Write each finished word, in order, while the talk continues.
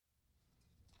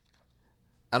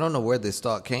I don't know where this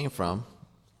thought came from.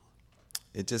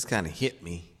 It just kind of hit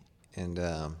me, and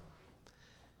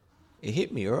it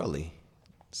hit me early.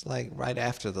 It's like right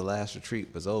after the last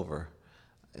retreat was over.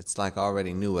 It's like I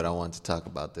already knew what I wanted to talk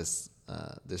about this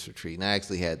retreat, and I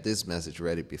actually had this message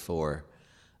ready before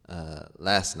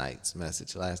last night's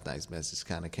message. Last night's message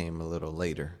kind of came a little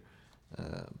later,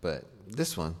 but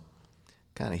this one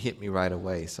kind of hit me right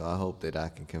away. So I hope that I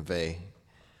can convey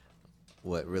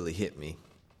what really hit me.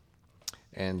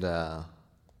 And I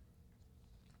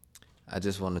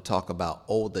just want to talk about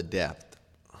the depth.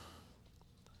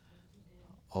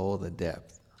 The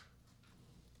depth.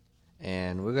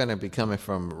 And we're going to be coming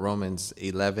from Romans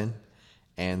 11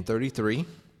 and 33.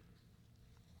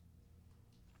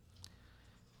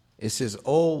 It says,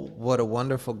 "Oh, what a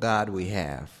wonderful God we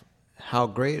have. How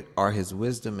great are his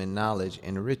wisdom and knowledge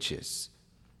and riches.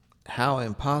 How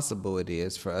impossible it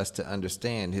is for us to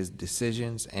understand his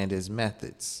decisions and his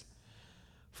methods.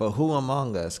 For who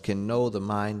among us can know the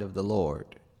mind of the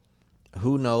Lord?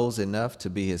 Who knows enough to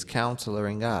be his counselor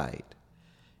and guide?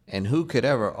 And who could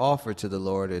ever offer to the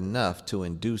Lord enough to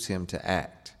induce him to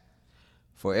act?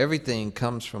 For everything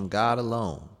comes from God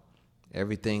alone.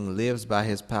 Everything lives by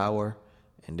his power,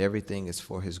 and everything is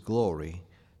for his glory.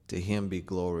 To him be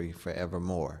glory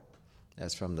forevermore."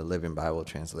 That's from the Living Bible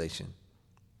translation.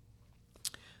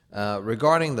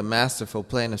 Regarding the masterful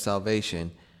plan of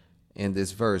salvation in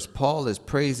this verse, Paul is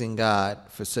praising God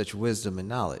for such wisdom and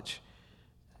knowledge.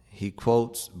 He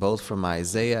quotes both from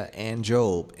Isaiah and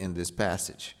Job in this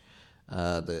passage.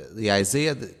 The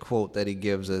Isaiah quote that he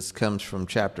gives us comes from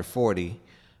chapter 40,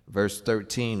 verse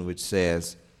 13, which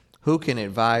says, "Who can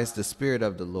advise the Spirit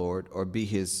of the Lord, or be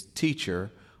his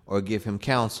teacher, or give him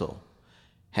counsel?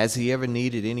 Has he ever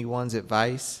needed anyone's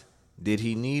advice? Did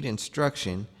he need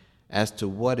instruction as to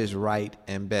what is right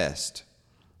and best?"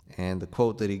 And the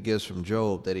quote that he gives from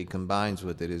Job that he combines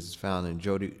with it is found in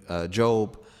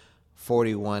Job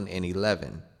 41 and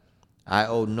 11. "I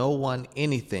owe no one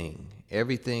anything.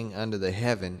 Everything under the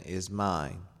heaven is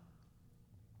mine."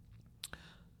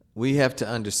 We have to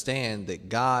understand that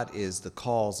God is the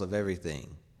cause of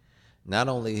everything. Not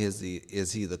only is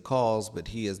he the cause, but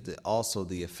he is also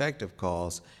the effective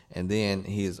cause, and then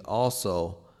he is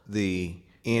also the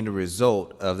end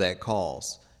result of that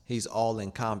cause. He's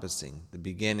all-encompassing, the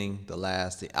beginning, the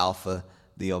last, the alpha,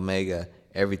 the omega,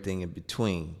 everything in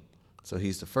between. So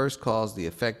he's the first cause, the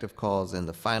effective cause, and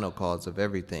the final cause of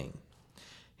everything.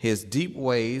 His deep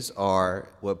ways are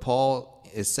what Paul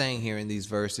is saying here in these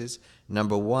verses.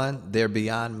 Number one, they're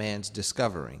beyond man's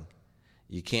discovering.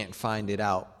 You can't find it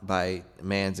out by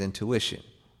man's intuition.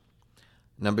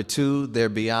 Number two, they're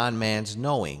beyond man's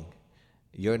knowing.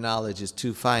 Your knowledge is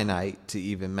too finite to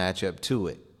even match up to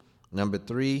it. Number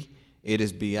three, it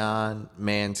is beyond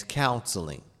man's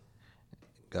counseling.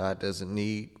 God doesn't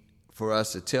need for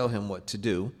us to tell him what to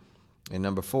do. And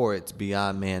number four, it's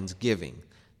beyond man's giving.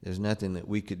 There's nothing that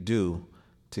we could do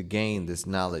to gain this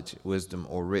knowledge, wisdom,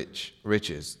 or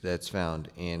riches that's found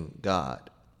in God.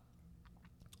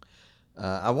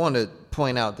 I want to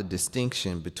point out the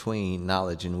distinction between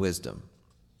knowledge and wisdom.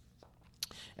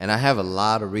 And I have a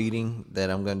lot of reading that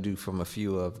I'm going to do from a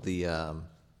few of the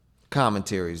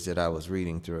commentaries that I was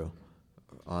reading through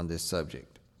on this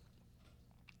subject.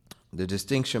 The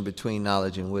distinction between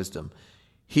knowledge and wisdom.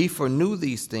 "He foreknew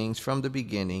these things from the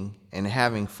beginning, and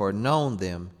having foreknown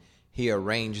them, he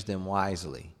arranged them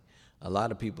wisely." A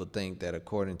lot of people think that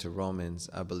according to Romans,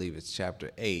 I believe it's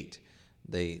chapter 8,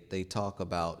 they talk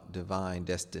about divine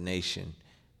destination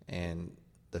and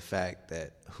the fact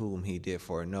that whom he did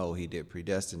foreknow, he did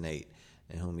predestinate,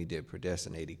 and whom he did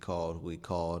predestinate, he called. Who he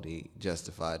called, he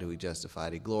justified. Who he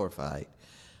justified, he glorified.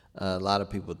 A lot of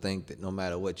people think that no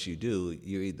matter what you do,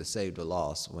 you're either saved or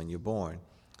lost when you're born.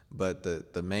 But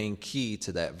the main key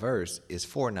to that verse is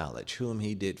foreknowledge. Whom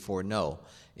he did foreknow.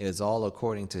 It is all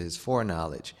according to his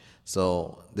foreknowledge.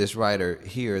 So this writer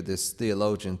here, this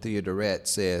theologian Theodoret,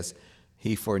 says,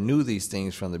 "He foreknew these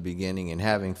things from the beginning, and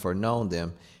having foreknown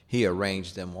them, he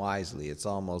arranged them wisely." It's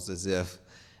almost as if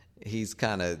he's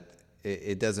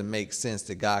it doesn't make sense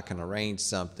that God can arrange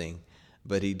something,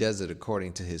 but he does it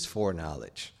according to his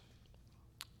foreknowledge.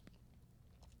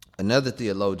 Another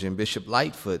theologian, Bishop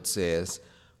Lightfoot, says,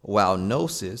 "While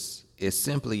gnosis is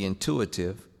simply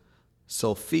intuitive,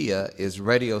 Sophia is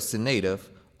ratiocinative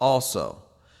also.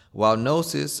 While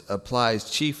gnosis applies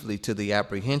chiefly to the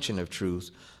apprehension of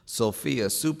truths, Sophia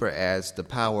superadds the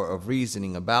power of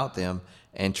reasoning about them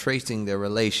and tracing their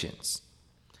relations.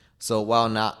 So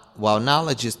while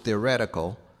knowledge is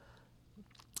theoretical,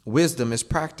 wisdom is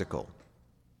practical.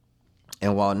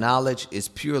 And while knowledge is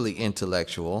purely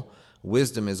intellectual,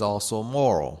 wisdom is also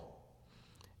moral.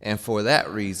 and for that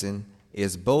reason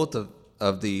is both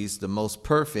of these the most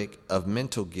perfect of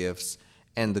mental gifts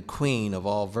and the queen of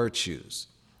all virtues.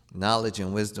 Knowledge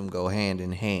and wisdom go hand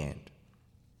in hand.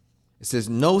 It says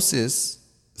gnosis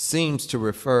seems to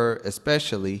refer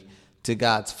especially to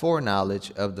God's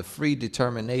foreknowledge of the free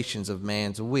determinations of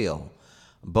man's will,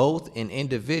 both in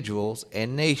individuals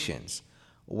and nations,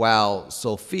 while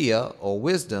Sophia, or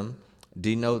wisdom,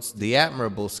 denotes the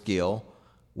admirable skill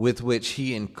with which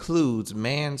he includes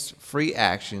man's free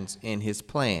actions in his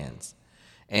plans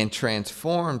and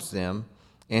transforms them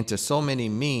into so many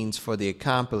means for the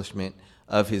accomplishment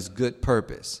of his good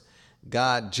purpose.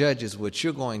 God judges what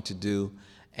you're going to do,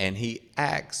 and he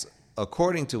acts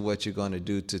according to what you're going to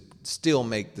do to still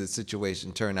make the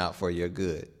situation turn out for your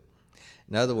good.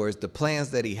 In other words, the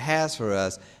plans that he has for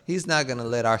us, he's not going to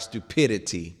let our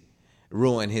stupidity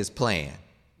ruin his plan.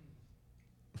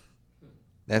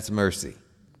 That's mercy.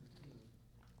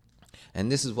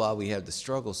 And this is why we have to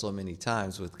struggle so many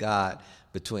times with God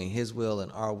between his will and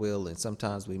our will, and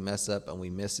sometimes we mess up and we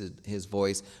miss his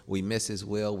voice, we miss his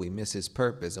will, we miss his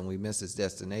purpose, and we miss his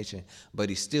destination. But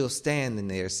he's still standing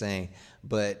there saying,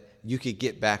 but you could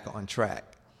get back on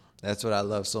track. That's what I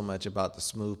love so much about the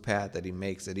smooth path that he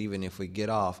makes, that even if we get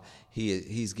off,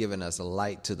 he's given us a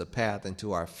light to the path and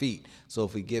to our feet. So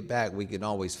if we get back, we can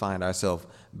always find ourselves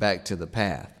back to the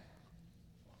path.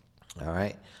 All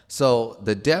right. So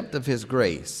the depth of his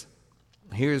grace,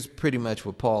 here's pretty much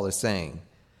what Paul is saying.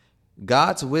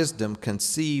 God's wisdom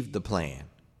conceived the plan.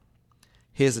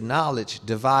 His knowledge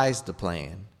devised the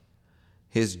plan.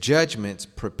 His judgments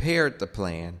prepared the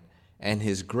plan, and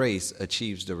his grace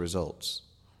achieves the results.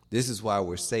 This is why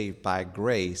we're saved by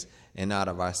grace and not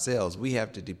of ourselves. We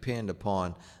have to depend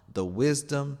upon the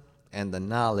wisdom and the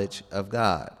knowledge of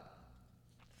God.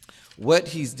 What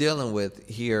he's dealing with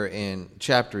here in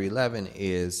chapter 11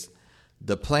 is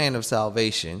the plan of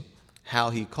salvation, how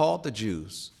he called the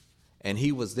Jews, and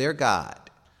he was their God.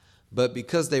 But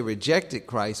because they rejected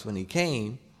Christ when he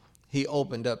came, he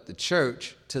opened up the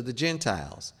church to the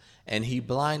Gentiles, and he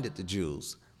blinded the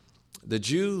Jews. The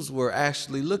Jews were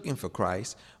actually looking for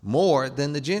Christ more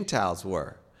than the Gentiles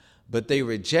were. But they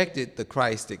rejected the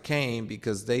Christ that came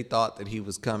because they thought that he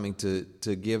was coming to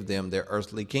give them their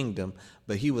earthly kingdom,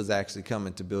 but he was actually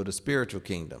coming to build a spiritual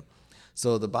kingdom.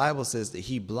 So the Bible says that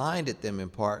he blinded them in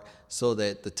part so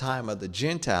that the time of the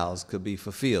Gentiles could be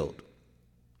fulfilled.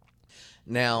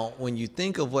 Now, when you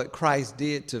think of what Christ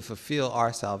did to fulfill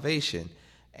our salvation,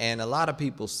 and a lot of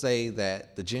people say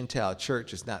that the Gentile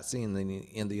church is not seen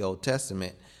in the Old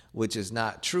Testament, which is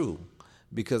not true.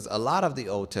 Because a lot of the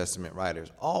Old Testament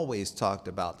writers always talked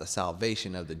about the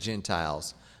salvation of the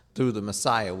Gentiles through the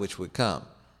Messiah, which would come.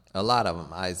 A lot of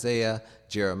them, Isaiah,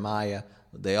 Jeremiah,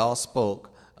 they all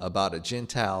spoke about a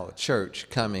Gentile church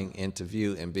coming into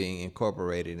view and being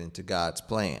incorporated into God's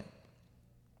plan.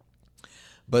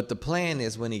 But the plan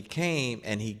is when he came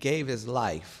and he gave his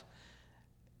life,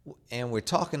 and we're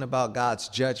talking about God's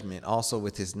judgment also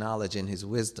with his knowledge and his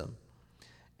wisdom.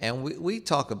 And we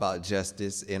talk about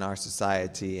justice in our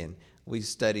society, and we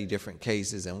study different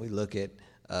cases, and we look at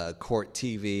court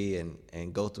TV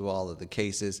and go through all of the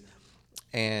cases.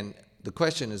 And the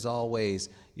question is always,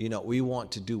 we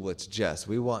want to do what's just.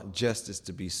 We want justice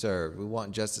to be served. We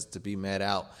want justice to be met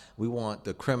out. We want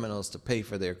the criminals to pay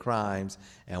for their crimes,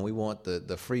 and we want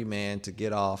the free man to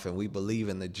get off, and we believe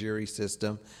in the jury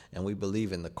system, and we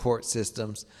believe in the court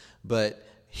systems. But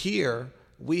here,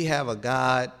 we have a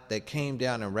God that came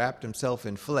down and wrapped himself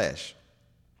in flesh,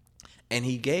 and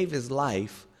he gave his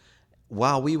life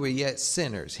while we were yet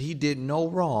sinners. He did no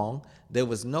wrong. There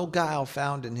was no guile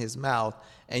found in his mouth.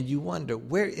 And you wonder,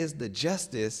 where is the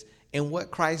justice in what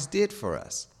Christ did for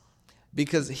us?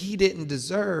 Because he didn't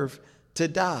deserve to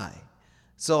die.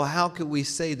 So how could we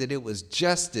say that it was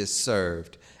justice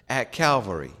served at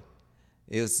Calvary?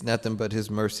 It was nothing but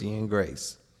his mercy and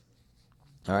grace.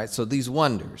 All right, so these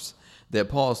wonders that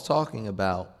Paul's talking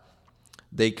about,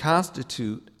 they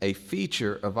constitute a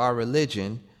feature of our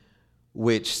religion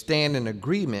which stand in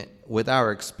agreement with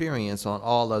our experience on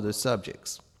all other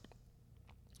subjects.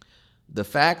 The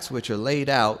facts which are laid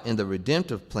out in the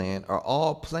redemptive plan are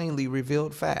all plainly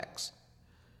revealed facts.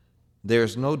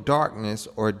 There's no darkness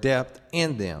or depth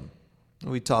in them.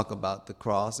 We talk about the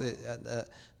cross.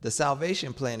 The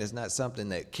salvation plan is not something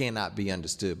that cannot be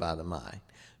understood by the mind.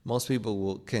 Most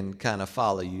people can kind of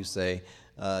follow you, say,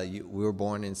 we were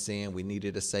born in sin, we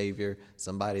needed a Savior.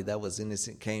 Somebody that was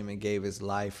innocent came and gave his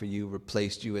life for you,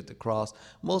 replaced you at the cross.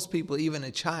 Most people, even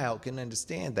a child, can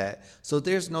understand that. So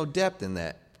there's no depth in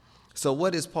that. So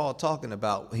what is Paul talking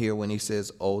about here when he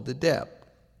says, oh, the depth?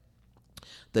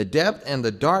 The depth and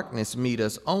the darkness meet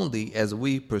us only as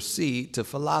we proceed to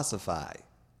philosophize.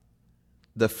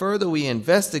 The further we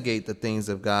investigate the things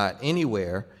of God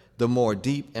anywhere, the more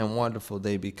deep and wonderful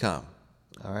they become.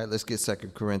 All right, let's get 2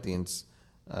 Corinthians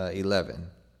 11.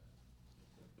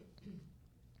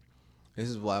 This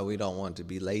is why we don't want to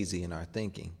be lazy in our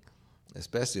thinking,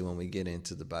 especially when we get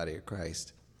into the body of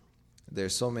Christ.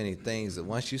 There's so many things that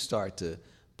once you start to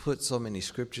put so many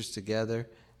scriptures together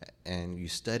and you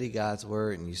study God's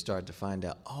word and you start to find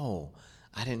out, oh,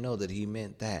 I didn't know that he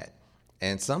meant that.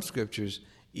 And some scriptures,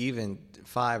 even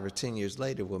 5 or 10 years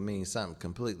later, will mean something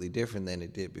completely different than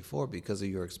it did before because of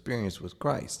your experience with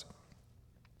Christ.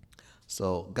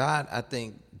 So God, I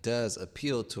think, does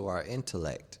appeal to our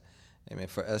intellect, amen,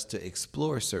 for us to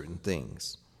explore certain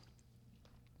things.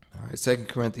 All right, 2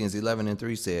 Corinthians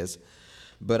 11:3 says,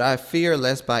 "But I fear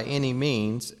lest by any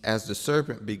means, as the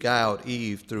serpent beguiled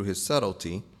Eve through his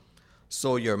subtlety,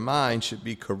 so your mind should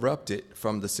be corrupted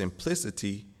from the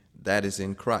simplicity that is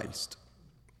in Christ."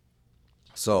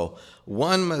 So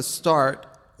one must start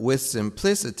with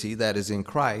simplicity that is in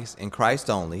Christ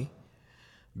only,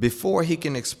 before he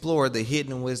can explore the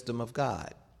hidden wisdom of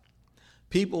God.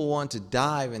 People want to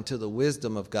dive into the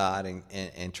wisdom of God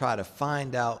and try to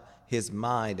find out his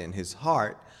mind and his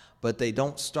heart, but they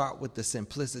don't start with the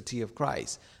simplicity of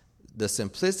Christ. The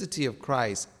simplicity of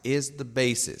Christ is the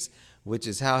basis, which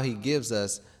is how he gives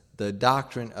us the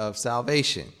doctrine of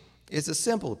salvation. It's a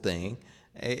simple thing,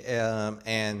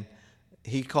 and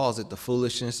he calls it the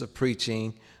foolishness of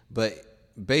preaching, but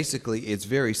basically it's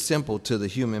very simple to the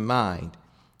human mind.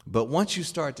 But once you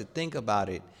start to think about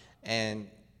it, and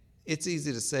it's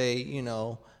easy to say, you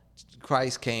know,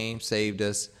 Christ came, saved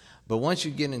us, but once you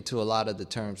get into a lot of the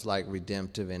terms like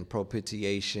redemptive and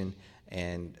propitiation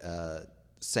and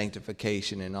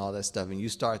sanctification and all that stuff, and you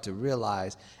start to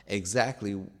realize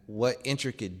exactly what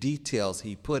intricate details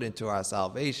he put into our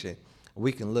salvation,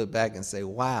 we can look back and say,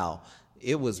 wow,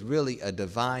 it was really a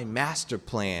divine master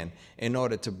plan in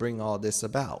order to bring all this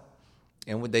about.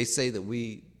 And when they say that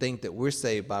we think that we're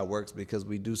saved by works because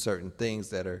we do certain things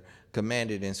that are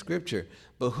commanded in Scripture,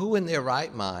 but who in their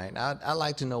right mind, I'd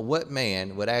like to know what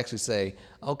man would actually say,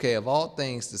 okay, of all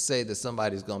things to say that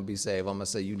somebody's going to be saved, I'm going to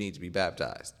say you need to be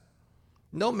baptized.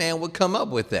 No man would come up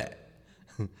with that.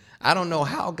 I don't know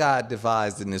how God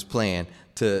devised in his plan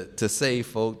to save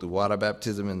folk through water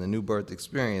baptism and the new birth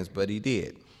experience, but he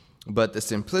did. But the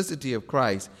simplicity of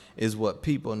Christ is what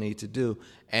people need to do.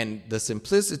 And the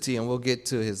simplicity, and we'll get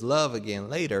to his love again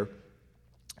later,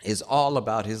 is all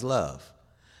about his love.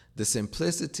 The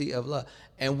simplicity of love.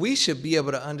 And we should be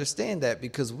able to understand that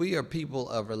because we are people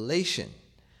of relation.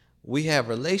 We have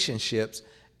relationships,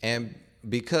 and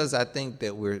because I think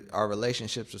that our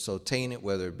relationships are so tainted,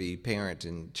 whether it be parent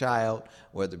and child,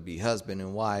 whether it be husband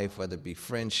and wife, whether it be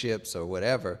friendships or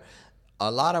whatever,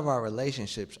 a lot of our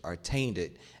relationships are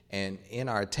tainted. And in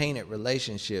our tainted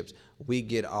relationships, we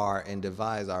get and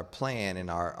devise our plan and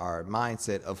our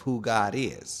mindset of who God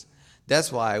is.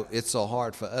 That's why it's so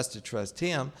hard for us to trust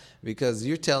him, because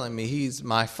you're telling me he's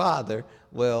my father.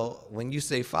 Well, when you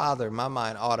say father, my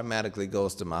mind automatically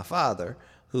goes to my father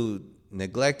who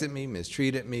neglected me,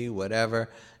 mistreated me, whatever,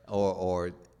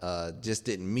 or just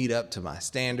didn't meet up to my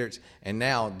standards. And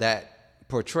now that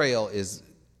portrayal is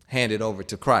handed over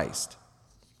to Christ.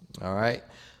 All right?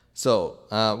 So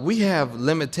we have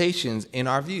limitations in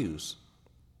our views.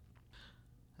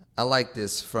 I like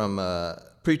this from a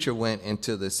preacher went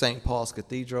into the St. Paul's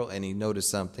Cathedral and he noticed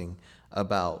something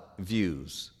about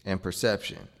views and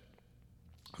perception.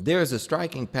 There is a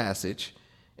striking passage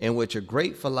in which a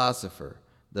great philosopher,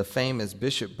 the famous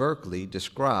Bishop Berkeley,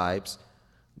 describes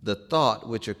the thought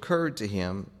which occurred to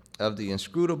him of the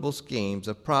inscrutable schemes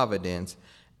of providence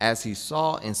as he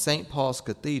saw in St. Paul's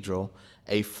Cathedral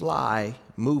a fly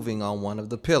moving on one of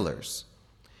the pillars.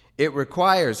 It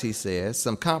requires, he says,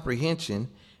 some comprehension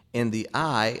in the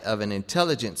eye of an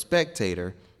intelligent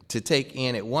spectator to take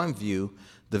in at one view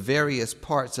the various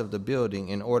parts of the building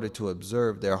in order to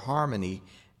observe their harmony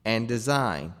and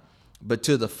design. But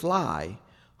to the fly,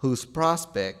 whose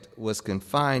prospect was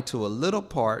confined to a little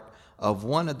part of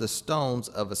one of the stones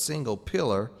of a single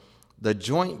pillar, the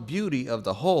joint beauty of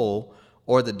the whole,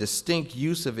 or the distinct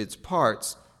use of its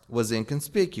parts, was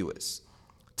inconspicuous.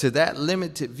 To that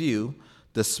limited view,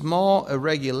 the small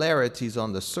irregularities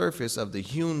on the surface of the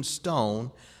hewn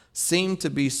stone seemed to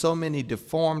be so many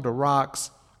deformed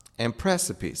rocks and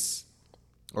precipices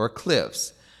or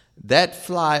cliffs. That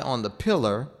fly on the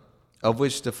pillar, of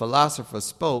which the philosopher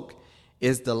spoke,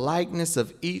 is the likeness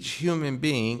of each human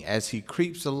being as he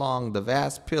creeps along the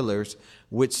vast pillars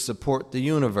which support the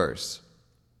universe.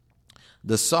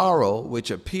 The sorrow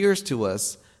which appears to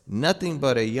us nothing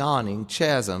but a yawning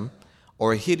chasm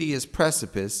or hideous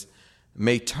precipice,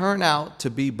 may turn out to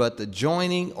be but the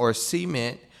joining or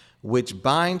cement which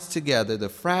binds together the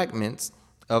fragments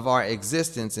of our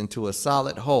existence into a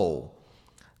solid whole.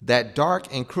 That dark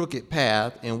and crooked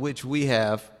path in which we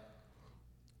have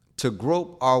to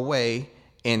grope our way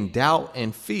in doubt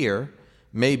and fear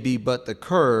may be but the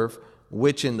curve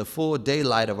which in the full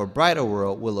daylight of a brighter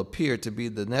world will appear to be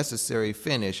the necessary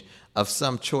finish of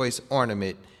some choice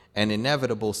ornament and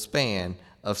inevitable span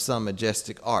of some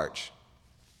majestic arch.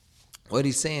 What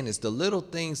he's saying is the little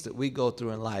things that we go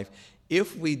through in life,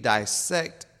 if we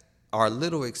dissect our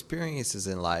little experiences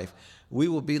in life, we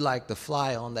will be like the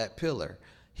fly on that pillar.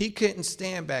 He couldn't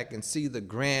stand back and see the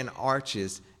grand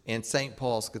arches in St.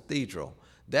 Paul's Cathedral.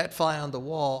 That fly on the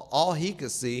wall, all he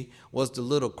could see was the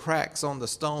little cracks on the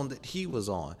stone that he was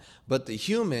on. But the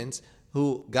humans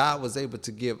who God was able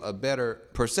to give a better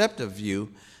perceptive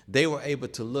view, they were able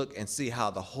to look and see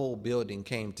how the whole building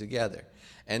came together.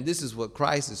 And this is what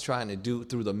Christ is trying to do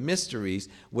through the mysteries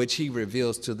which he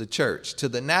reveals to the church. To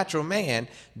the natural man,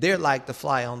 they're like the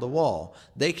fly on the wall.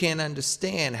 They can't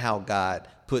understand how God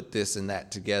put this and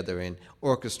that together and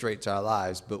orchestrates our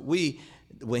lives. But we,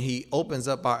 when he opens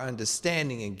up our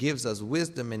understanding and gives us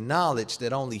wisdom and knowledge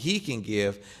that only he can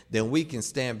give, then we can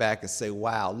stand back and say,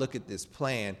 wow, look at this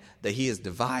plan that he has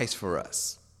devised for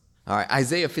us. All right,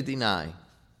 Isaiah 55.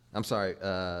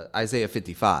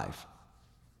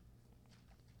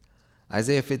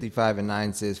 Isaiah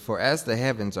 55:9 says, "For as the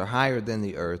heavens are higher than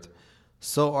the earth,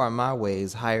 so are my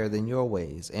ways higher than your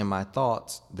ways, and my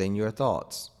thoughts than your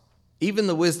thoughts." Even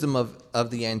the wisdom of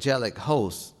the angelic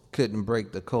hosts couldn't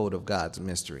break the code of God's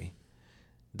mystery.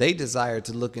 They desired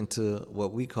to look into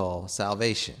what we call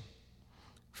salvation.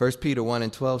 1 Peter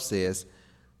 1:12 says,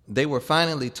 "They were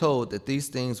finally told that these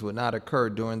things would not occur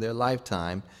during their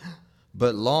lifetime,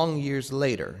 but long years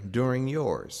later, during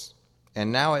yours. And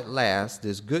now at last,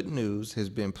 this good news has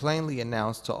been plainly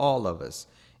announced to all of us.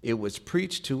 It was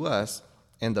preached to us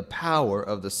in the power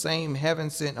of the same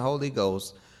heaven-sent Holy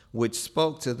Ghost, which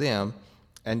spoke to them,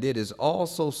 and it is all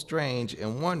so strange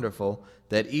and wonderful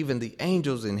that even the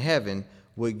angels in heaven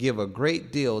would give a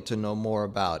great deal to know more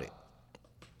about it."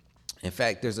 In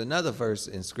fact, there's another verse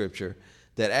in Scripture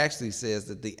that actually says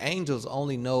that the angels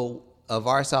only know of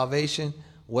our salvation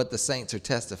what the saints are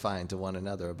testifying to one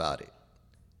another about it,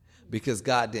 because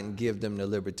God didn't give them the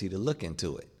liberty to look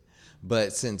into it.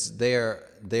 But since there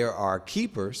are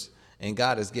keepers, and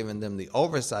God has given them the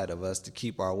oversight of us to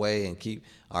keep our way and keep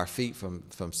our feet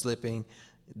from slipping,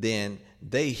 then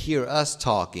they hear us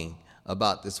talking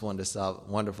about this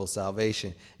wonderful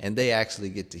salvation, and they actually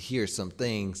get to hear some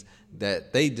things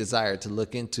that they desire to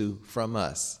look into from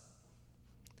us.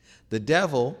 The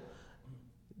devil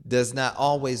does not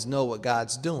always know what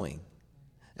God's doing.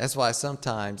 That's why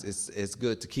sometimes it's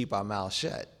good to keep our mouth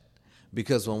shut,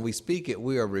 because when we speak it,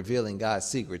 we are revealing God's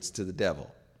secrets to the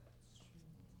devil.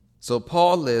 So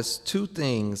Paul lists two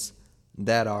things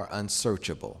that are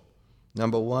unsearchable.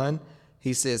 Number one,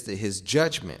 he says that his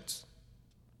judgments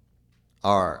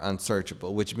are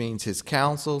unsearchable, which means his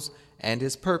counsels and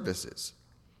his purposes.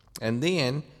 And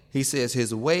then he says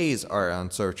his ways are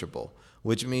unsearchable,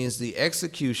 which means the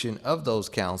execution of those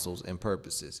counsels and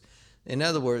purposes. In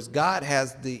other words, God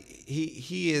has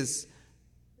he is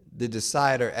the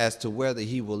decider as to whether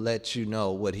he will let you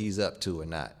know what he's up to or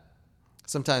not.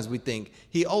 Sometimes we think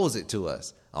he owes it to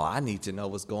us. Oh, I need to know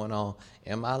what's going on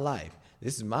in my life.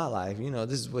 This is my life.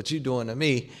 This is what you're doing to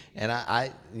me, and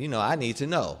I need to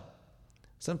know.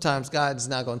 Sometimes God's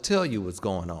not going to tell you what's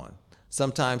going on.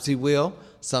 Sometimes he will,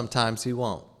 sometimes he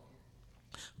won't.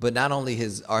 But not only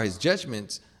are his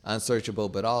judgments unsearchable,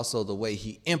 but also the way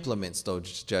he implements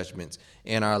those judgments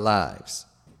in our lives.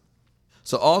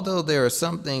 So although there are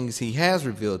some things he has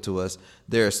revealed to us,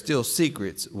 there are still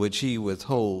secrets which he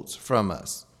withholds from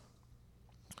us.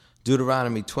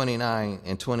 Deuteronomy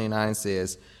 29:29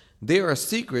 says, "There are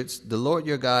secrets the Lord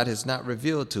your God has not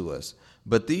revealed to us,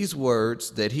 but these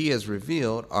words that he has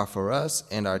revealed are for us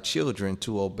and our children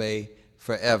to obey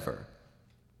forever."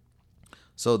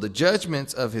 So the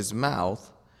judgments of his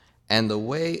mouth and the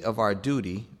way of our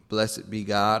duty, blessed be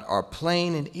God, are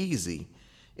plain and easy.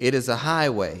 It is a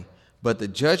highway, but the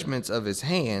judgments of his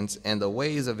hands and the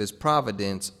ways of his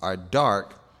providence are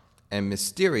dark and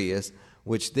mysterious,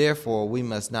 which therefore we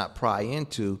must not pry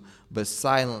into, but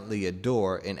silently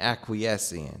adore and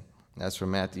acquiesce in. That's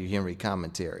from Matthew Henry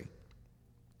Commentary.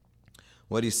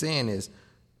 What he's saying is,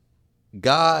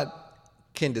 God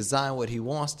can design what he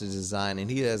wants to design,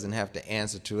 and he doesn't have to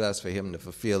answer to us for him to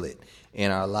fulfill it in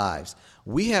our lives.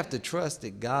 We have to trust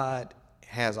that God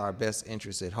has our best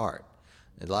interests at heart.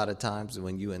 A lot of times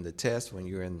when you're in the test, when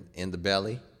you're in the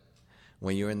belly,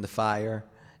 when you're in the fire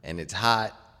and it's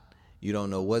hot, you don't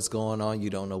know what's going on, you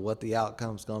don't know what the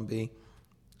outcome's going to be.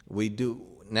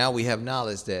 Now we have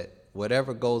knowledge that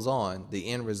whatever goes on, the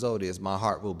end result is my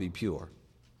heart will be pure.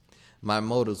 My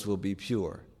motives will be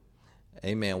pure.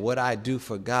 Amen. What I do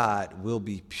for God will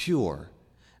be pure.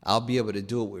 I'll be able to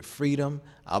do it with freedom.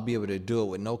 I'll be able to do it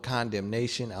with no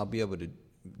condemnation. I'll be able to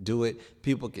do it.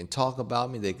 People can talk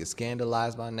about me. They can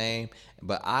scandalize my name.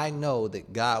 But I know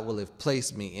that God will have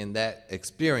placed me in that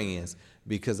experience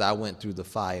because I went through the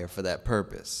fire for that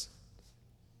purpose.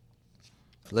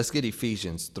 Let's get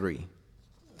Ephesians 3.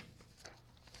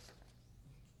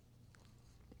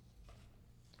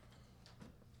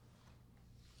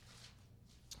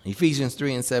 Ephesians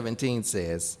 3:17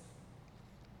 says,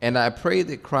 "And I pray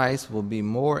that Christ will be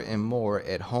more and more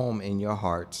at home in your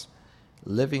hearts,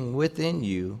 living within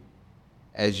you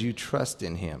as you trust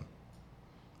in him.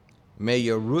 May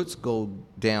your roots go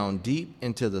down deep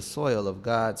into the soil of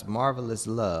God's marvelous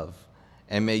love,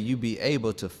 and may you be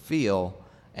able to feel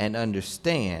and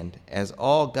understand, as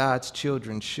all God's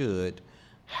children should,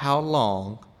 how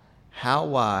long, how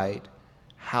wide,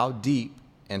 how deep,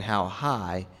 and how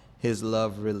high his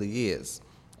love really is,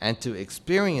 and to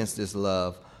experience this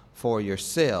love for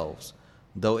yourselves,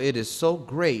 though it is so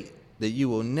great that you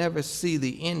will never see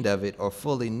the end of it or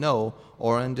fully know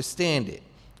or understand it.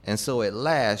 And so at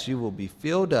last you will be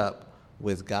filled up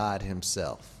with God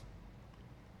himself."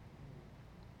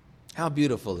 How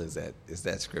beautiful is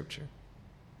that scripture?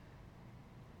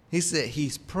 He said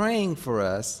he's praying for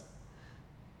us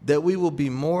that we will be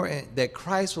that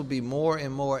Christ will be more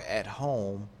and more at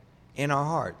home in our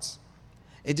hearts.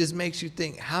 It just makes you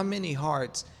think, how many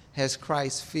hearts has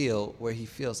Christ filled where he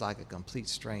feels like a complete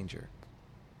stranger?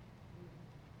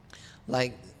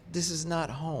 Like, this is not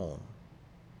home.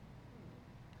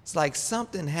 It's like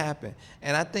something happened.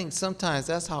 And I think sometimes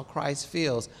that's how Christ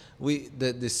feels.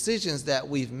 The decisions that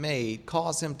we've made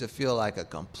cause him to feel like a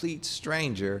complete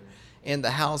stranger in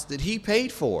the house that he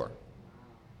paid for.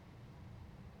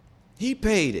 He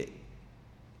paid it.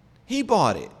 He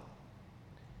bought it.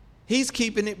 He's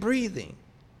keeping it breathing.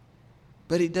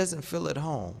 But he doesn't feel at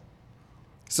home.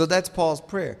 So that's Paul's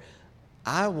prayer.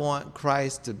 I want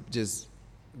Christ to just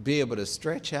be able to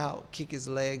stretch out, kick his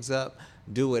legs up,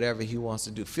 do whatever he wants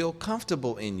to do. Feel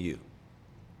comfortable in you.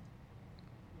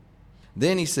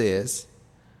 Then he says,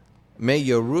 may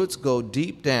your roots go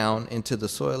deep down into the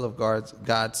soil of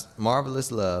God's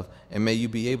marvelous love, and may you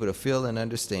be able to feel and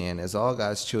understand, as all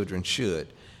God's children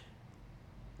should.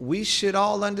 We should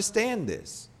all understand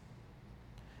this.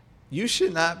 You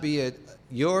should not be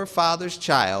your father's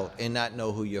child and not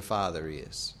know who your father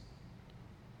is.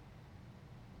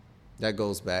 That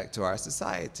goes back to our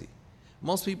society.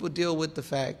 Most people deal with the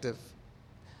fact of,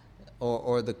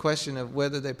 or the question of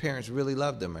whether their parents really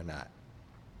love them or not.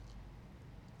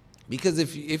 Because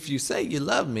if you say you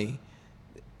love me,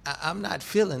 I'm not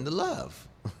feeling the love.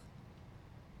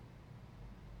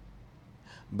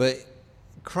 But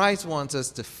Christ wants us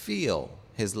to feel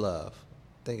his love.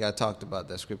 I think I talked about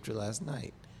that scripture last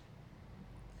night.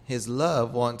 His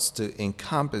love wants to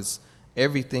encompass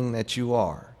everything that you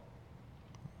are.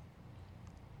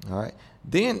 All right.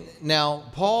 Then, now,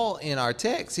 Paul in our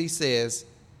text, he says,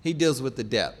 he deals with the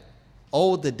depth.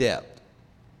 Oh, the depth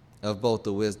of both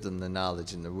the wisdom, the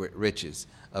knowledge, and the riches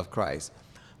of Christ.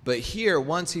 But here,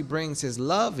 once he brings his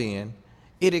love in,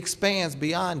 it expands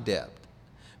beyond depth.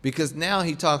 Because now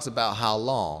he talks about how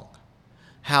long,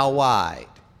 how wide,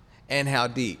 and how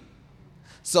deep.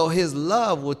 So his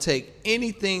love will take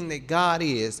anything that God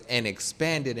is and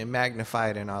expand it and magnify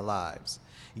it in our lives.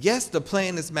 Yes, the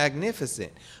plan is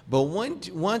magnificent, but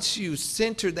once you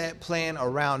center that plan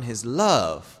around his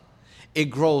love, it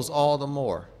grows all the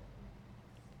more.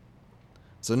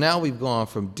 So now we've gone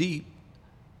from deep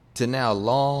to now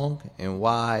long and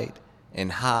wide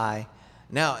and high.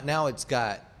 Now it's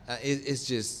it's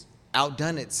just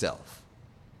outdone itself.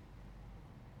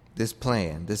 This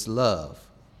plan, this love.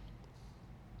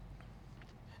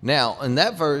 Now, in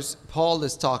that verse, Paul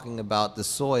is talking about the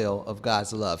soil of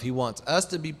God's love. He wants us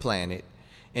to be planted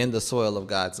in the soil of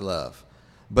God's love.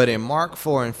 But in Mark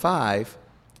 4 and 5,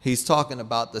 he's talking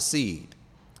about the seed.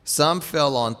 Some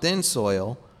fell on thin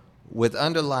soil with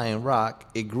underlying rock.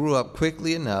 It grew up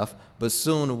quickly enough, but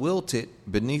soon wilted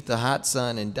beneath the hot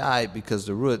sun and died because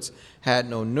the roots had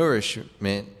no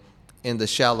nourishment in the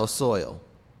shallow soil.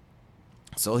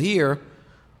 So here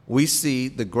we see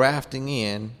the grafting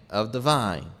in of the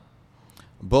vine.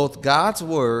 Both God's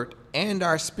word and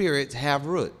our spirits have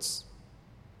roots.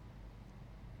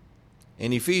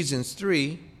 In Ephesians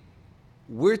 3,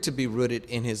 we're to be rooted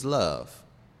in his love.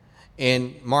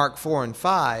 In Mark 4 and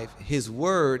 5, his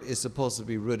word is supposed to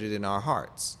be rooted in our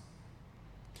hearts.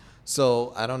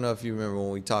 So I don't know if you remember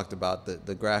when we talked about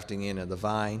the grafting in of the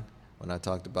vine, when I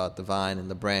talked about the vine and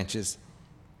the branches.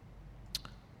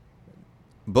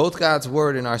 Both God's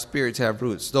word and our spirits have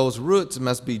roots. Those roots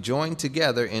must be joined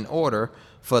together in order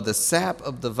for the sap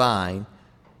of the vine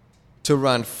to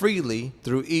run freely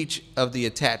through each of the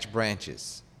attached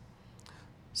branches.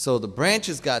 So the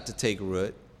branches got to take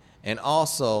root, and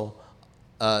also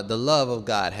the love of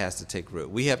God has to take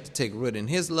root. We have to take root in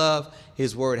his love.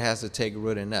 His word has to take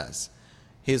root in us.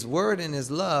 His word and his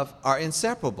love are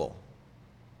inseparable.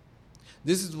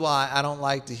 This is why I don't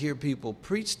like to hear people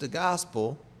preach the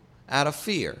gospel out of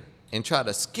fear and try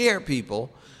to scare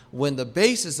people when the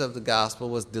basis of the gospel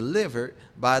was delivered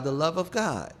by the love of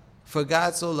God. For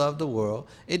God so loved the world.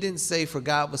 It didn't say for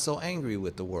God was so angry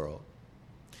with the world.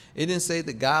 It didn't say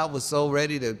that God was so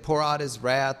ready to pour out his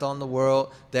wrath on the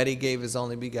world that he gave his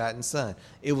only begotten son.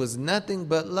 It was nothing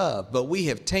but love. But we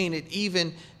have tainted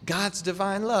even God's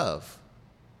divine love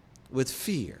with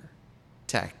fear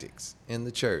tactics in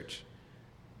the church.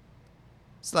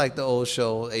 It's like the old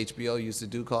show HBO used to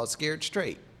do called Scared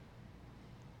Straight.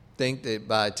 Think that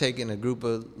by taking a group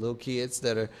of little kids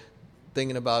that are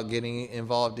thinking about getting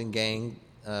involved in gang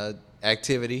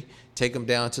activity, take them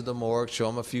down to the morgue, show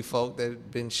them a few folk that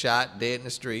have been shot dead in the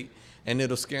street, and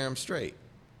it'll scare them straight.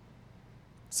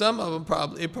 Some of them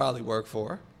probably worked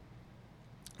for,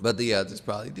 but the others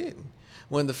probably didn't.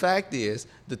 When the fact is,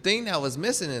 the thing that was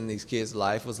missing in these kids'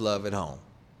 life was love at home.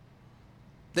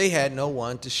 They had no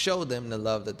one to show them the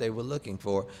love that they were looking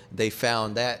for. They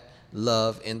found that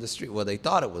love in the street. Well, they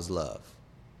thought it was love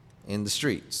in the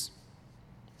streets.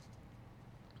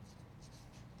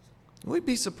 We'd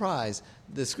be surprised,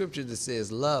 the scripture that says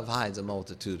love hides a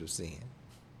multitude of sin.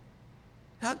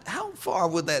 How far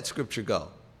would that scripture go?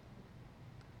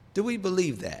 Do we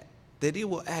believe that it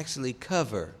will actually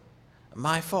cover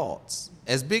my faults,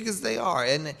 as big as they are,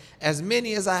 and as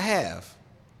many as I have?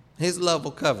 His love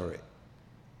will cover it.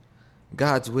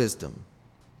 God's wisdom.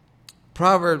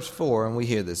 Proverbs 4, and we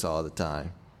hear this all the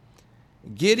time.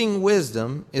 Getting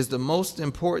wisdom is the most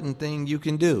important thing you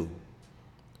can do.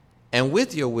 And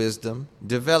with your wisdom,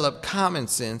 develop common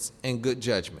sense and good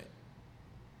judgment.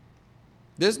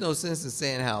 There's no sense in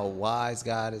saying how wise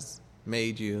God has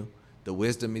made you, the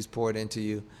wisdom he's poured into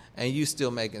you, and you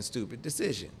still making stupid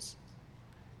decisions.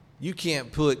 You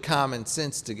can't put common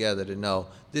sense together to know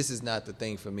this is not the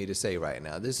thing for me to say right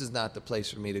now. This is not the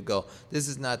place for me to go. This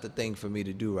is not the thing for me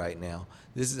to do right now.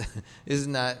 This is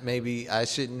not, maybe I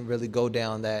shouldn't really go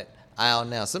down that aisle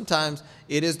now. Sometimes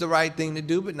it is the right thing to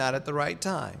do, but not at the right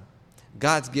time.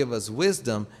 God's give us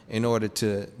wisdom in order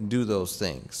to do those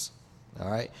things. All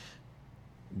right.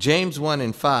 James 1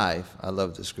 and 5, I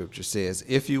love the scripture, says,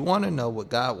 if you want to know what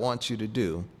God wants you to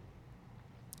do,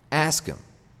 ask him,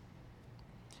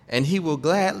 and he will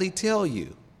gladly tell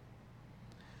you.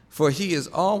 For he is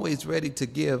always ready to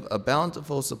give a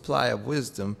bountiful supply of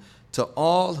wisdom to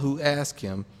all who ask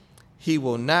him. He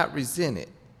will not resent it.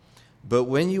 But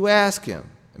when you ask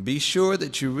him, be sure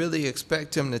that you really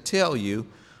expect him to tell you,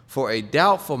 for a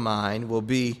doubtful mind will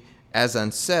be as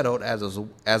unsettled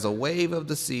as a wave of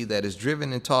the sea that is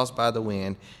driven and tossed by the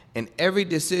wind, and every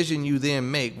decision you then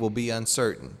make will be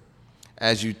uncertain,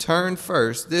 as you turn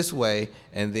first this way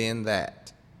and then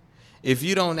that. If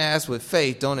you don't ask with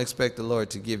faith, don't expect the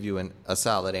Lord to give you a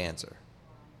solid answer.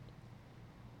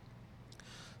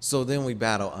 So then we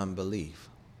battle unbelief.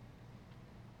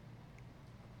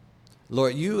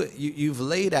 Lord, you've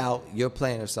laid out your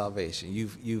plan of salvation.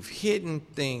 You've hidden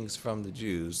things from the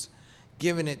Jews,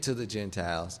 given it to the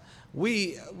Gentiles.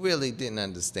 We really didn't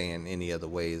understand any other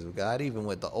ways of God, even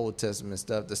with the Old Testament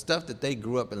stuff, the stuff that they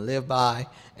grew up and lived by,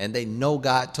 and they know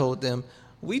God told them.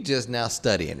 We just now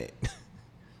studying it.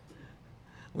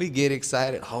 We get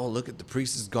excited. Oh, look at the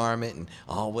priest's garment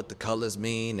and what the colors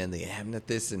mean and the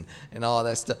amethyst and all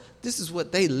that stuff. This is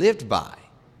what they lived by.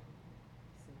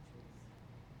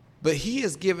 But he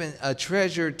has given a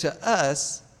treasure to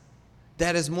us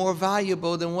that is more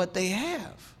valuable than what they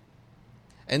have.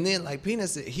 And then, like Pina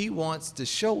said, he wants to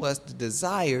show us the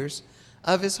desires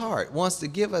of his heart, wants to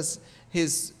give us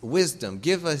his wisdom,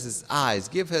 give us his eyes,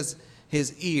 give us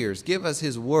his ears, give us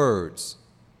his words.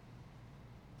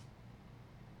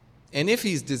 And if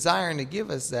he's desiring to give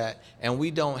us that and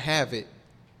we don't have it,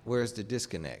 where's the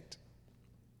disconnect?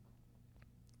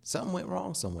 Something went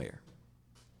wrong somewhere.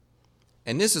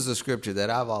 And this is a scripture that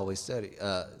I've always studied,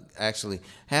 actually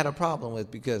had a problem with,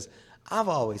 because I've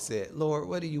always said, Lord,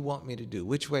 what do you want me to do?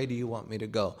 Which way do you want me to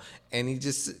go? And he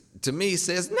just, to me,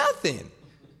 says nothing.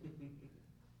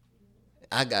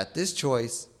 I got this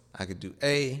choice. I could do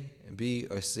A, B,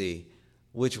 or C.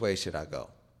 Which way should I go?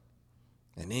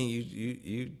 And then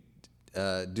you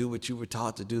do what you were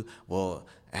taught to do. Well,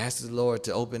 ask the Lord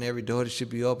to open every door that should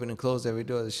be open and close every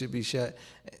door that should be shut.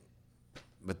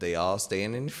 But they all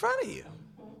standing in front of you.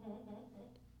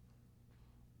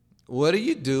 What do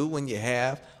you do when you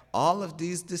have all of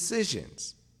these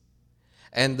decisions?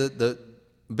 And the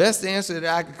best answer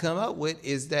that I could come up with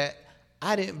is that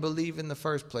I didn't believe in the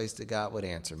first place that God would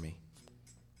answer me.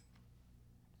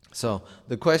 So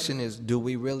the question is, do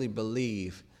we really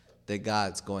believe that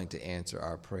God's going to answer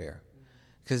our prayer?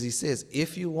 Because he says,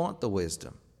 if you want the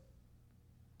wisdom,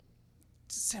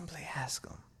 simply ask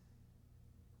him.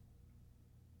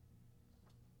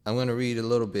 I'm going to read a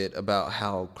little bit about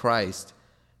how Christ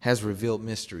has revealed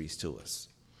mysteries to us.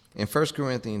 In 1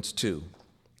 Corinthians 2,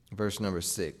 verse number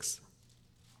 6,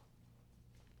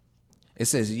 it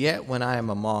says, yet when I am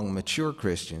among mature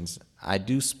Christians, I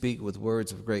do speak with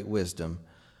words of great wisdom,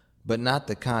 but not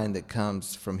the kind that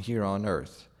comes from here on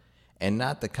earth, and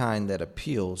not the kind that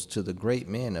appeals to the great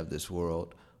men of this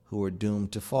world who are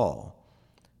doomed to fall.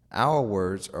 Our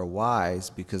words are wise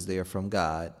because they are from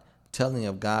God, telling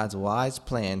of God's wise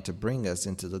plan to bring us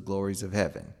into the glories of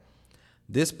heaven.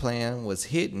 This plan was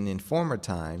hidden in former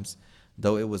times,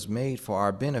 though it was made for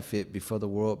our benefit before the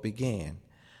world began.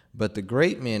 But the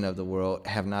great men of the world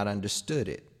have not understood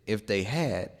it. If they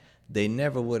had, they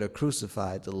never would have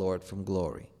crucified the Lord from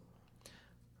glory.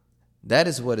 That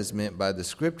is what is meant by the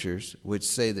scriptures, which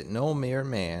say that no mere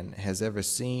man has ever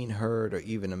seen, heard, or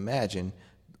even imagined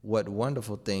what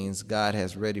wonderful things God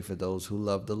has ready for those who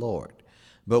love the Lord.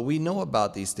 But we know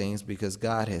about these things because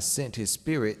God has sent his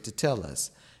Spirit to tell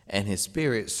us, and his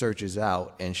Spirit searches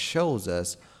out and shows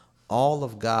us all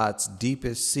of God's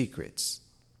deepest secrets.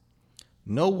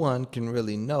 No one can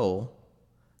really know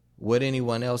what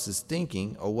anyone else is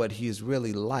thinking or what he is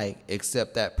really like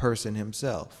except that person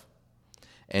himself.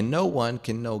 And no one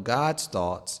can know God's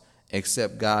thoughts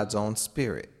except God's own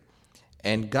Spirit.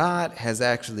 And God has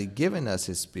actually given us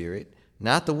his Spirit,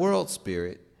 not the world's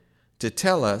spirit, to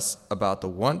tell us about the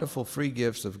wonderful free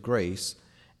gifts of grace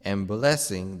and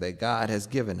blessing that God has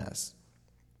given us.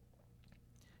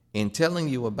 In telling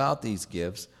you about these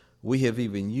gifts, we have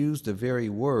even used the very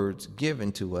words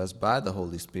given to us by the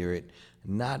Holy Spirit,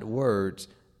 not words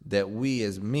that we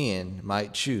as men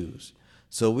might choose.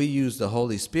 So we use the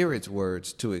Holy Spirit's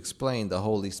words to explain the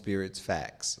Holy Spirit's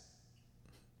facts.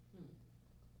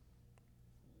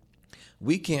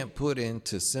 We can't put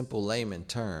into simple layman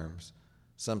terms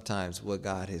sometimes what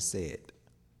God has said.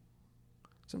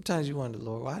 Sometimes you wonder,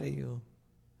 Lord, why do you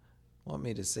want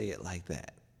me to say it like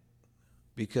that?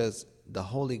 Because the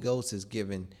Holy Ghost has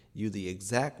given you the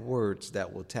exact words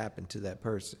that will tap into that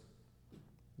person's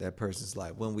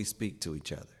life when we speak to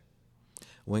each other.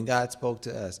 When God spoke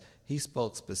to us, he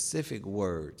spoke specific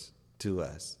words to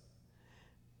us.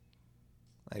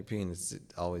 Like Penis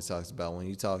always talks about, when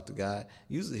you talk to God,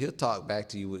 usually he'll talk back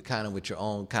to you with your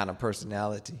own kind of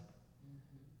personality.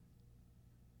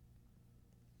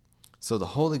 So the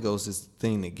Holy Ghost is the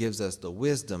thing that gives us the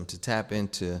wisdom to tap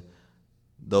into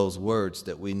those words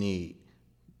that we need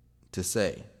to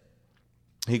say.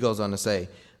 He goes on to say,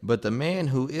 but the man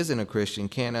who isn't a Christian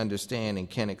can't understand and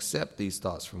can't accept these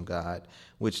thoughts from God,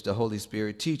 which the Holy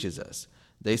Spirit teaches us.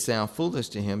 They sound foolish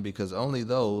to him because only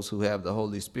those who have the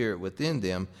Holy Spirit within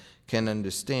them can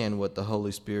understand what the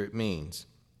Holy Spirit means.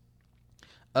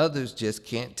 Others just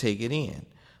can't take it in.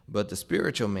 But the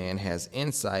spiritual man has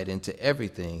insight into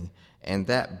everything, and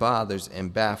that bothers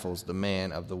and baffles the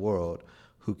man of the world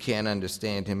who can't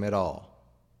understand him at all.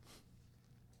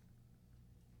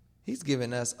 He's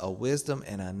given us a wisdom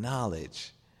and a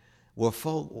knowledge where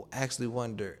folk will actually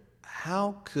wonder,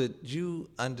 how could you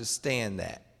understand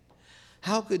that?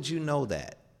 How could you know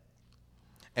that?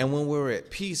 And when we're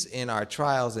at peace in our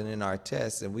trials and in our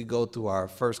tests, and we go through our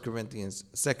 2 Corinthians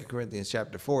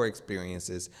chapter 4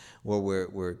 experiences, where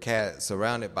we're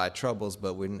surrounded by troubles,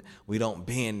 but we don't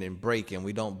bend and break, and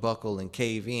we don't buckle and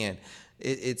cave in.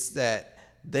 It's that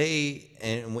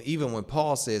and even when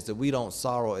Paul says that we don't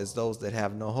sorrow as those that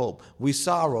have no hope, we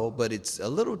sorrow, but it's a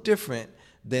little different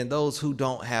than those who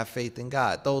don't have faith in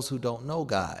God, those who don't know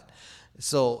God.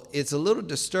 So it's a little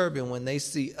disturbing when they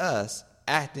see us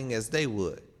acting as they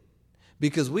would,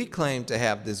 because we claim to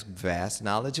have this vast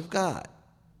knowledge of God,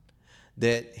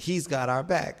 that he's got our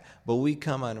back, but we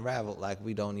come unraveled like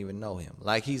we don't even know him,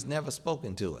 like he's never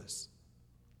spoken to us.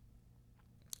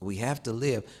 We have to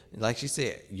live, like she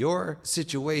said, your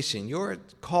situation, your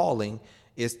calling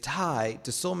is tied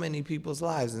to so many people's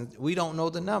lives, and we don't know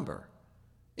the number.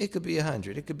 It could be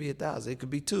 100, it could be 1,000, it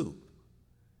could be 2.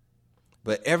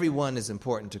 But everyone is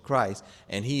important to Christ,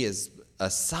 and he has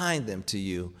assigned them to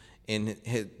you in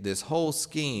this whole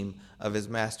scheme of his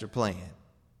master plan.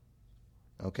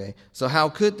 Okay, so how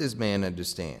could this man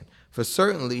understand? For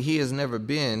certainly he has never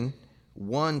been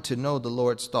one to know the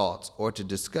Lord's thoughts, or to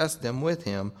discuss them with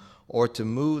him, or to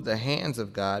move the hands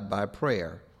of God by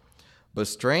prayer. But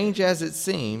strange as it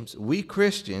seems, we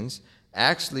Christians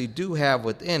actually do have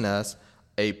within us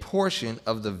a portion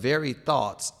of the very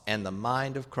thoughts and the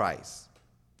mind of Christ.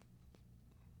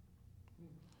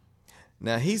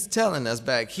 Now, he's telling us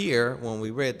back here when we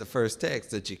read the first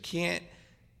text that you can't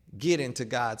get into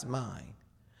God's mind.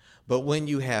 But when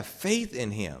you have faith in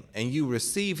him and you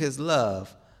receive his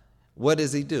love, what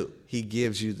does he do? He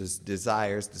gives you the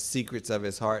desires, the secrets of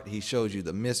his heart. He shows you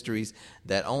the mysteries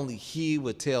that only he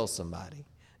would tell somebody.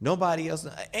 Nobody else.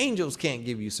 Angels can't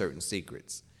give you certain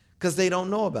secrets because they don't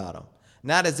know about them.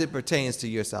 Not as it pertains to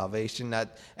your salvation,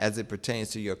 not as it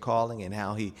pertains to your calling and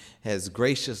how he has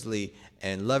graciously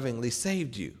and lovingly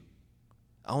saved you.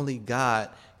 Only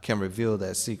God can reveal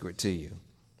that secret to you.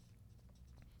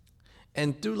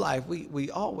 And through life, we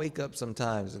all wake up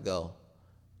sometimes and go,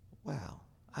 wow,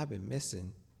 I've been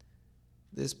missing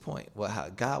this point. Well, how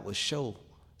God will show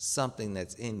something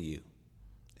that's in you.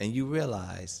 And you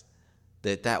realize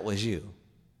that that was you.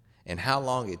 And how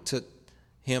long it took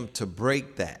him to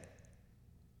break that.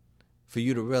 For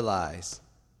you to realize,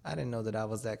 I didn't know that I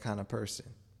was that kind of person.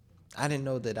 I didn't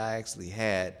know that I actually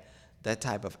had that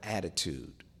type of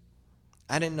attitude.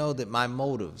 I didn't know that my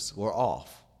motives were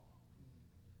off.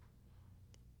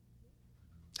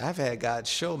 I've had God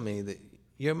show me that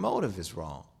your motive is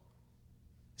wrong.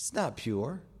 It's not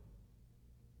pure.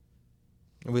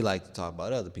 And we like to talk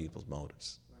about other people's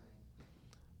motives.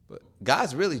 But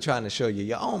God's really trying to show you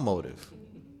your own motive.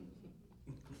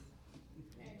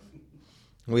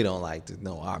 We don't like to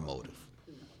know our motive.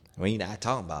 We're not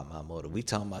talking about my motive. We're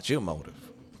talking about your motive.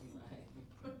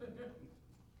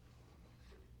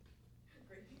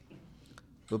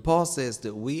 But Paul says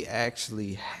that we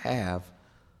actually have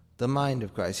the mind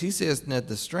of Christ. He says that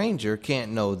the stranger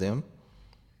can't know them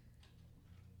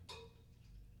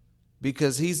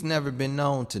because he's never been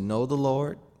known to know the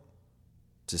Lord,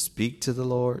 to speak to the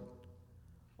Lord,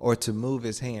 or to move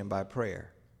his hand by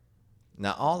prayer.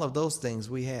 Now, all of those things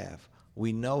we have.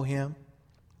 We know him,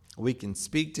 we can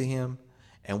speak to him,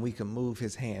 and we can move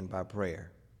his hand by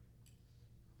prayer.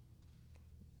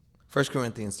 1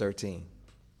 Corinthians 13.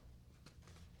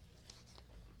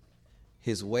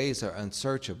 His ways are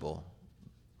unsearchable,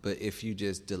 but if you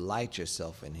just delight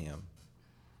yourself in him,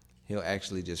 he'll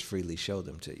actually just freely show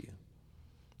them to you.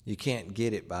 You can't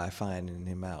get it by finding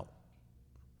him out.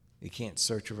 You can't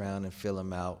search around and fill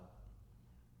him out.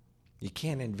 You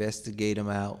can't investigate him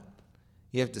out.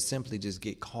 You have to simply just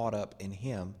get caught up in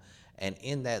him. And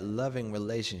in that loving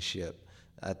relationship,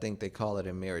 I think they call it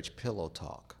in marriage pillow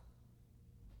talk.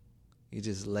 You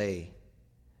just lay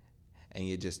and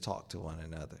you just talk to one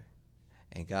another.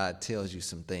 And God tells you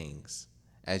some things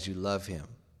as you love him.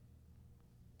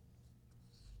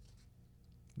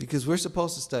 Because we're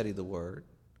supposed to study the word.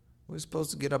 We're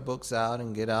supposed to get our books out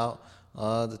and get out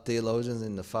the theologians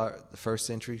in the first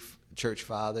century church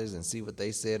fathers and see what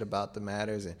they said about the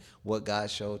matters and what God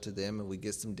showed to them. And we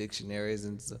get some dictionaries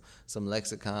and some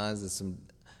lexicons and some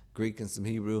Greek and some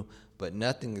Hebrew. But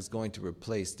nothing is going to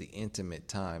replace the intimate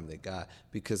time that God,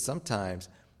 because sometimes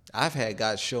I've had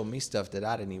God show me stuff that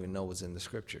I didn't even know was in the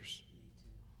scriptures.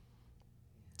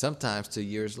 Sometimes 2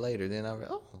 years later, then I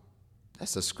oh,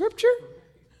 that's a scripture?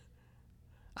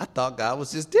 I thought God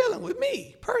was just dealing with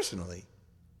me personally.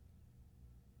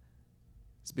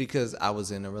 It's because I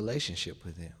was in a relationship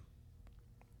with him.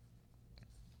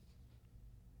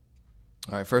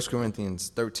 All right, 1 Corinthians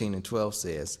 13 and 12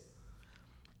 says,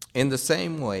 in the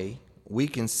same way, we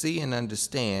can see and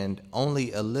understand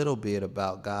only a little bit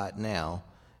about God now,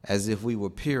 as if we were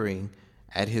peering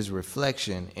at his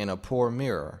reflection in a poor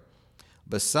mirror.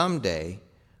 But someday,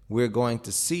 we're going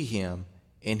to see him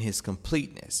in his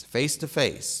completeness, face to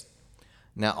face.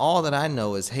 Now, all that I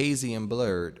know is hazy and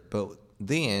blurred, but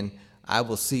then I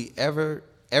will see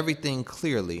everything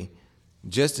clearly,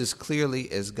 just as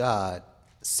clearly as God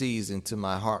sees into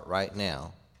my heart right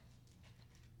now.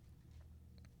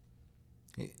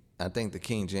 I think the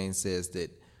King James says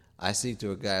that I see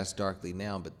through a glass darkly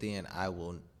now, but then I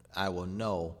will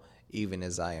know even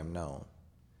as I am known.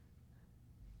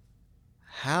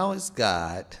 How is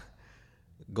God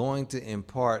going to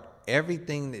impart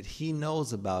everything that he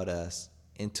knows about us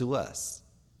into us?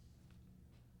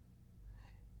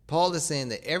 Paul is saying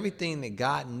that everything that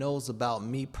God knows about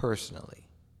me personally,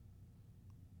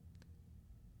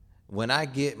 when I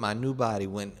get my new body,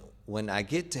 when when I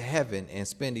get to heaven and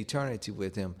spend eternity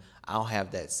with him, I'll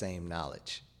have that same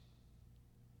knowledge.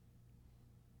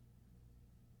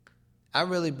 I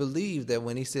really believe that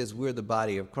when he says we're the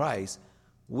body of Christ,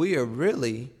 we are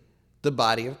really the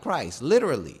body of Christ,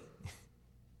 literally.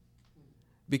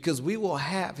 Because we will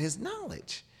have his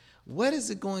knowledge. What is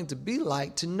it going to be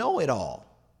like to know it all?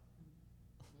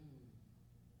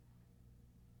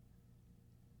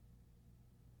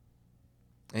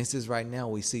 And he says right now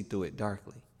we see through it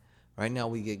darkly. Right now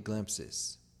we get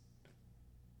glimpses.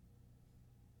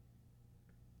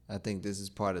 I think this is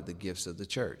part of the gifts of the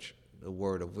church, the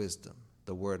word of wisdom,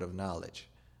 the word of knowledge.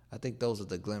 I think those are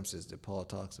the glimpses that Paul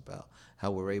talks about,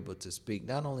 how we're able to speak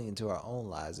not only into our own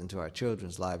lives, into our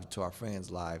children's lives, to our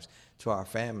friends' lives, to our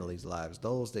families' lives,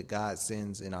 those that God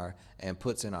sends in our and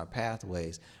puts in our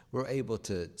pathways. We're able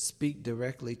to speak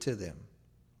directly to them.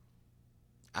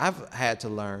 I've had to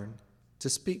learn to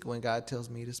speak when God tells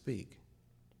me to speak.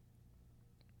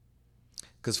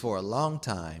 Because for a long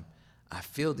time, I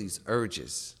feel these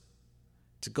urges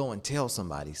to go and tell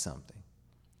somebody something.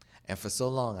 And for so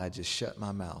long, I just shut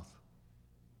my mouth.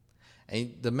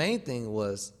 And the main thing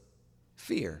was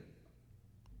fear.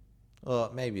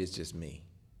 Well, maybe it's just me.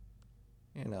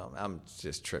 I'm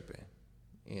just tripping.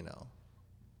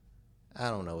 I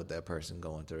don't know what that person's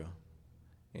going through.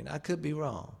 I could be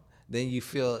wrong. Then you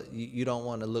feel you don't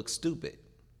want to look stupid.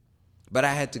 But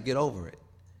I had to get over it.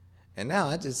 And now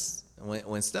I just,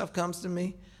 when stuff comes to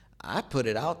me, I put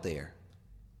it out there.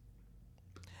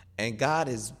 And God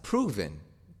has proven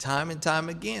time and time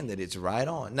again that it's right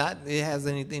on. Not it has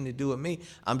anything to do with me.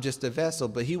 I'm just a vessel,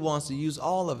 but he wants to use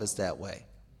all of us that way.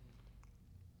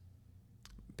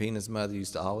 Peanut's mother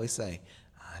used to always say,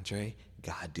 Andre,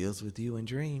 God deals with you in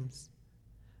dreams.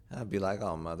 I'd be like,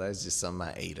 oh, mother, that's just something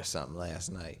I ate or something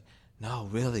last night. No,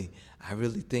 really, I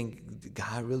really think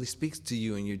God really speaks to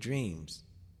you in your dreams.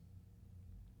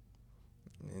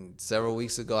 And several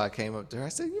weeks ago, I came up to her. I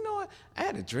said, you know what? I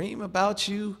had a dream about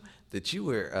you, that you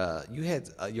had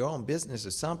your own business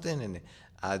or something, and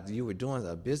you were doing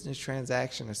a business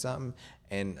transaction or something,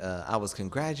 and I was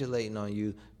congratulating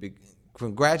you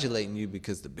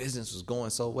because the business was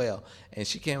going so well. And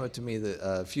she came up to me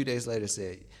a few days later and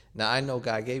said, now I know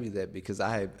God gave you that because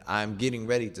I'm getting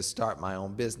ready to start my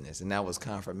own business. And that was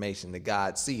confirmation that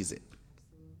God sees it.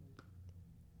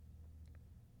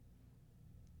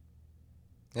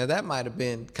 Now that might have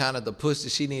been kind of the push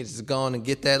that she needed to go on and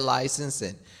get that license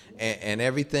and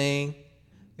everything.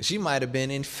 She might have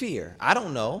been in fear. I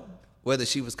don't know whether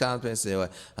she was confident and said,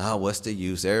 oh, what's the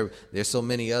use? There's so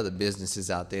many other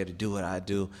businesses out there to do what I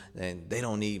do, and they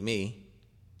don't need me.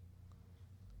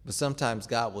 But sometimes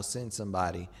God will send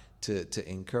somebody to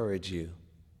encourage you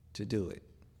to do it.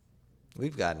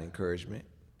 We've gotten encouragement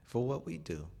for what we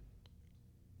do.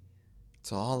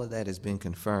 So all of that has been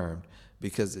confirmed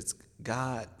because it's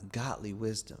godly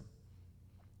wisdom.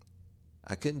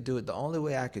 I couldn't do it. The only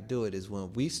way I could do it is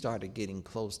when we started getting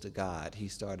close to God, he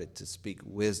started to speak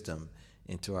wisdom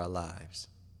into our lives.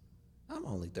 I'm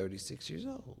only 36 years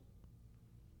old.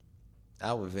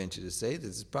 I would venture to say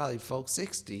there's probably folks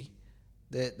 60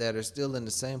 that are still in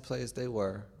the same place they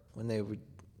were when they were,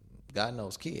 God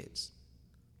knows, kids.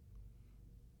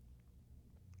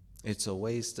 It's a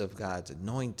waste of God's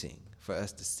anointing for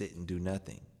us to sit and do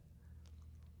nothing.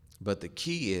 But the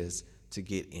key is to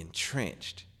get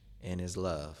entrenched in his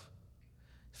love.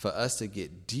 For us to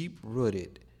get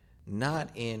deep-rooted, not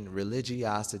in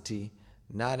religiosity,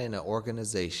 not in an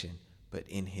organization, but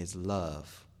in his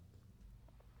love.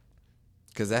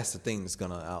 Because that's the thing that's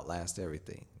going to outlast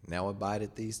everything. Now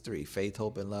abideth these three, faith,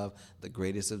 hope, and love. The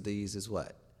greatest of these is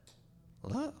what?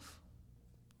 Love.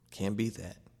 Can't beat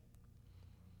that.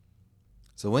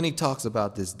 So when he talks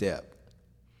about this depth,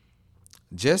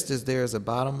 just as there is a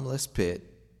bottomless pit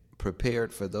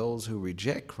prepared for those who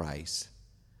reject Christ,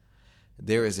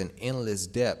 there is an endless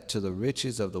depth to the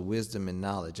riches of the wisdom and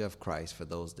knowledge of Christ for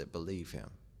those that believe him.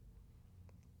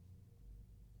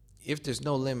 If there's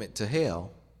no limit to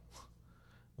hell,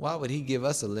 why would he give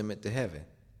us a limit to heaven?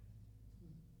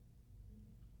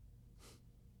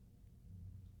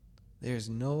 There's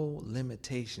no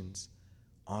limitations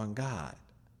on God.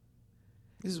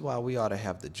 This is why we ought to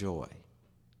have the joy,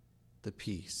 the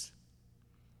peace.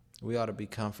 We ought to be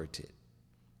comforted.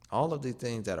 All of the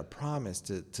things that are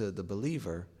promised to the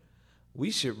believer,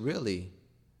 we should really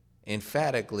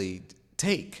emphatically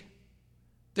take.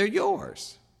 They're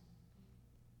yours.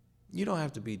 You don't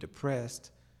have to be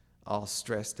depressed, all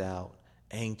stressed out,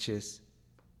 anxious.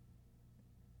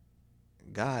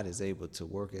 God is able to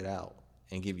work it out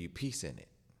and give you peace in it.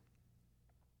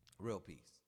 Real peace.